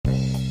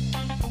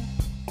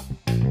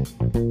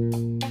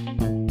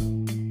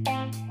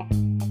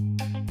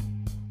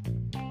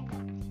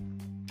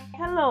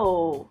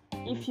Hello!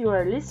 If you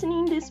are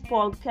listening this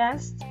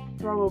podcast,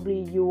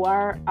 probably you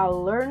are a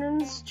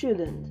learning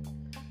student.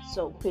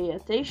 So pay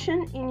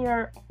attention in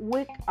your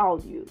week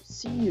audio.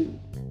 See you!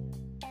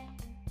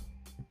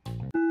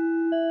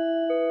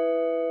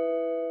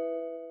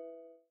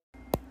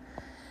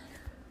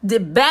 The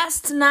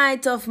best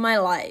night of my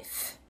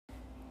life.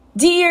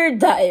 Dear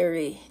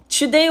Diary,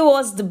 today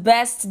was the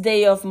best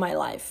day of my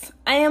life.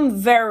 I am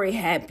very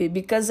happy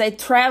because I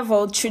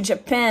traveled to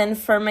Japan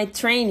for my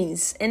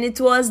trainings and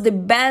it was the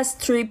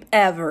best trip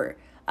ever.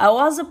 I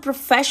was a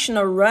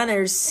professional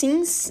runner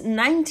since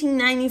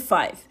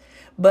 1995,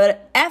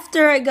 but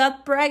after I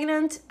got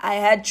pregnant, I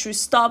had to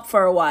stop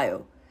for a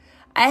while.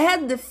 I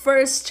had the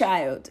first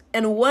child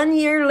and 1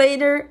 year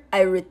later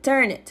I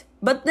returned it,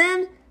 but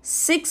then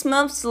 6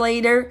 months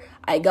later,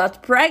 I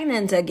got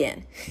pregnant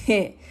again.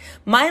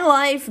 My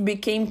life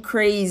became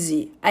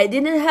crazy. I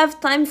didn't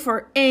have time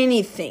for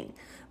anything,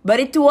 but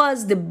it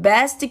was the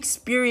best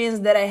experience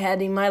that I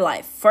had in my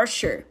life, for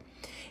sure.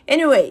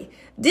 Anyway,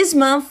 this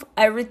month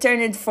I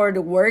returned for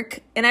the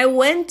work and I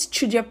went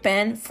to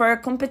Japan for a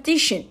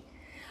competition.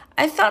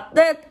 I thought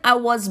that I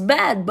was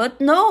bad, but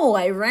no,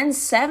 I ran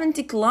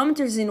 70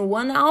 kilometers in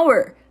 1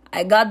 hour.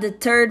 I got the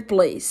third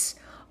place.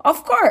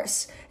 Of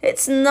course,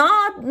 it's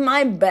not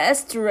my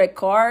best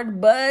record,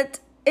 but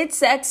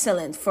it's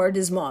excellent for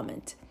this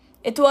moment.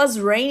 It was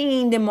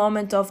raining in the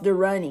moment of the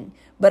running,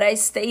 but I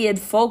stayed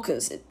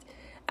focused.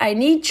 I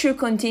need to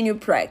continue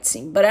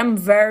practicing, but I'm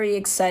very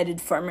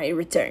excited for my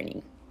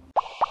returning.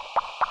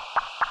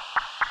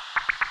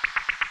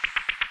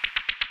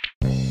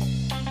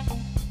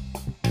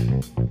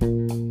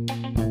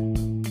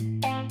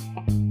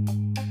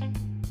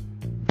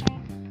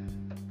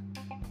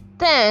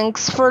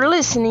 Thanks for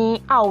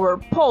listening our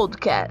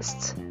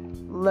podcast.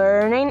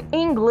 Learning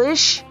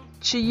English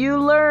till you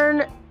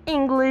learn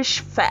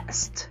English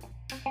fast.